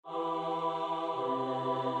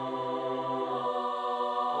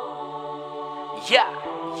Yeah,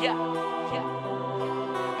 yeah,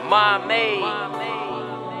 yeah. My maid.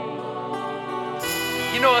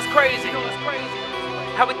 You know it's crazy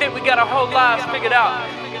how we think we got our whole lives figured out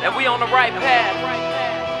and we on the right path,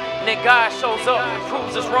 and then God shows up and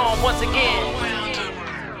proves us wrong once again.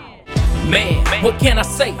 Man, what can I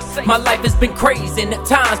say? My life has been crazy and at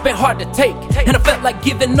times been hard to take, and I felt like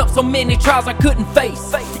giving up so many trials I couldn't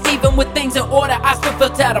face. Even with things in order, I still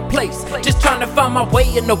felt out of place, just trying to find my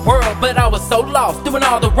way in the world. But I was so lost, doing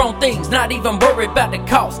all the wrong things, not even worried about the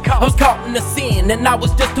cost. I was caught in the sin and I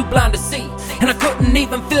was just too blind to see, and I couldn't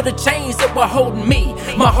even feel the chains that were holding me.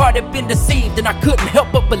 My heart had been deceived and I couldn't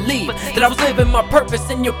help but believe that I was living my purpose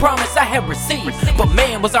in your promise I had received. But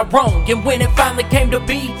man, was I wrong, and when it finally came to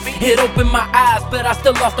be, it opened my eyes, but I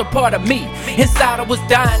still lost a part of me. Inside I was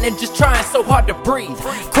dying and just trying so hard to breathe,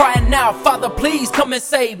 crying out, Father, please come and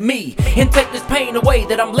save me, and take this pain away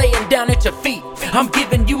that I'm laying down at your feet. I'm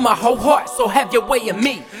giving you my whole heart, so have your way in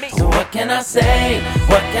me. So what can I say?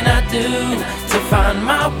 What can I do to find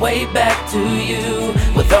my way back to you?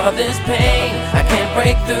 With all this pain, I can't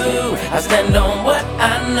break through. I stand on what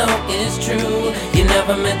I know is true. You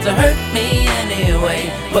never meant to hurt me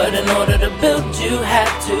anyway, but in order to build you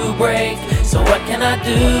had to break. So what can I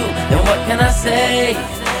do and what can I say?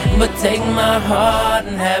 But take my heart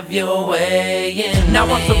and have your way in Now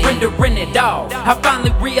me. I'm surrendering it all. I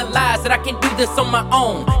finally realized that I can't do this on my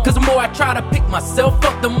own, cause the more I try to pick myself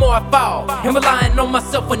up, the more I fall, and relying on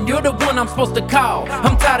myself when you're the one I'm supposed to call.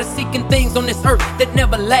 I'm tired of seeking things on this earth that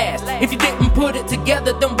never last. If you didn't put it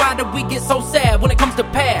together, then why do we get so sad when it comes to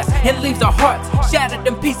pass? It leaves our hearts shattered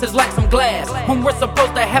in pieces like some glass, when we're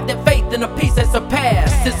supposed to have that faith in a peace that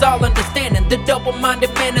surpasses. It's all understanding the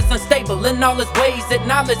double-minded man is unstable in all his ways.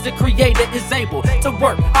 Acknowledge the Creator is able to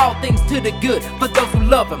work all things to the good for those who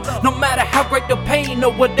love Him. No matter how great the pain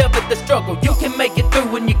or whatever the struggle, you can make it through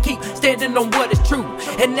when you keep standing on what is true,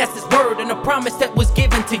 and that's His word and a promise that was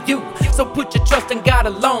given to you. So put your trust in God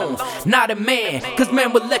alone, not in man, cause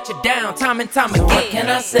man will let you down time and time again. So what can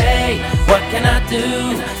I say? What can I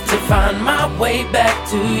do to find my way back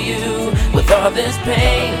to you? With all this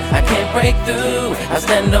pain, I can't break through. I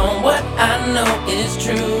stand on what I know is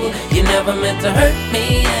true. You never meant to hurt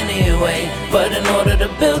me anyway, but in order to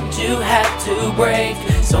build you had to break.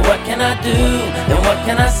 So what can I do and what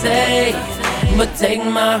can I say? But take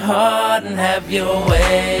my heart and have your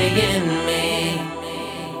way in me.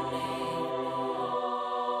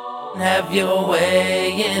 Have your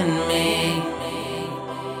way in me.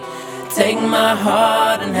 Take my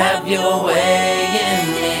heart and have your way in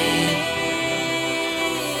me.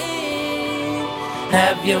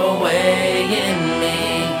 Have your way in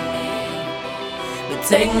me. But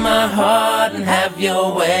take my heart and have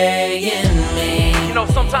your way in me. You know,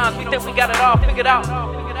 sometimes we think we got it all figured out,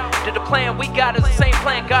 that the plan we got is the same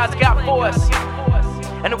plan God's got for us,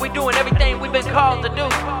 and that we're doing everything we've been called to do.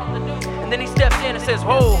 And then He steps in and says,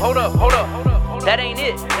 whoa, hold up, that ain't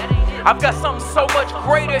it. I've got something so much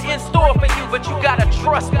greater in store for you, but you gotta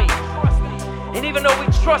trust me. And even though we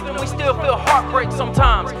trust Him, we still feel heartbreak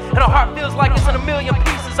sometimes, and our heart feels like it's in a million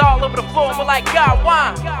pieces all over the floor, and we're like, God,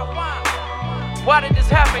 why? Why did this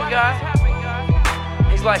happen, God?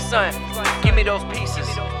 He's like, son, give me those pieces,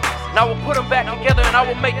 and I will put them back together, and I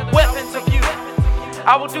will make weapons of you.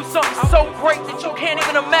 I will do something so great that you can't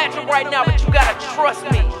even imagine right now, but you gotta trust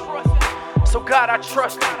me. So God, I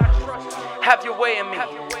trust you. Have your way in me.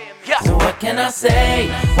 Yeah. So what can I say?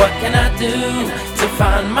 What can I do to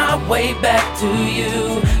find my way back to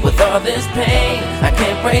you? With all this pain, I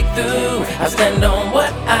can't break through. I stand on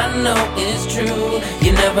what I know is true.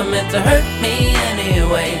 You never meant to hurt me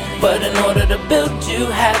anyway, but in order to build you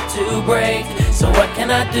had to break. So what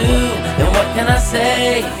can I do and what can I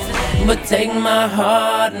say? But take my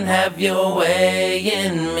heart and have your way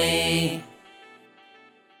in me.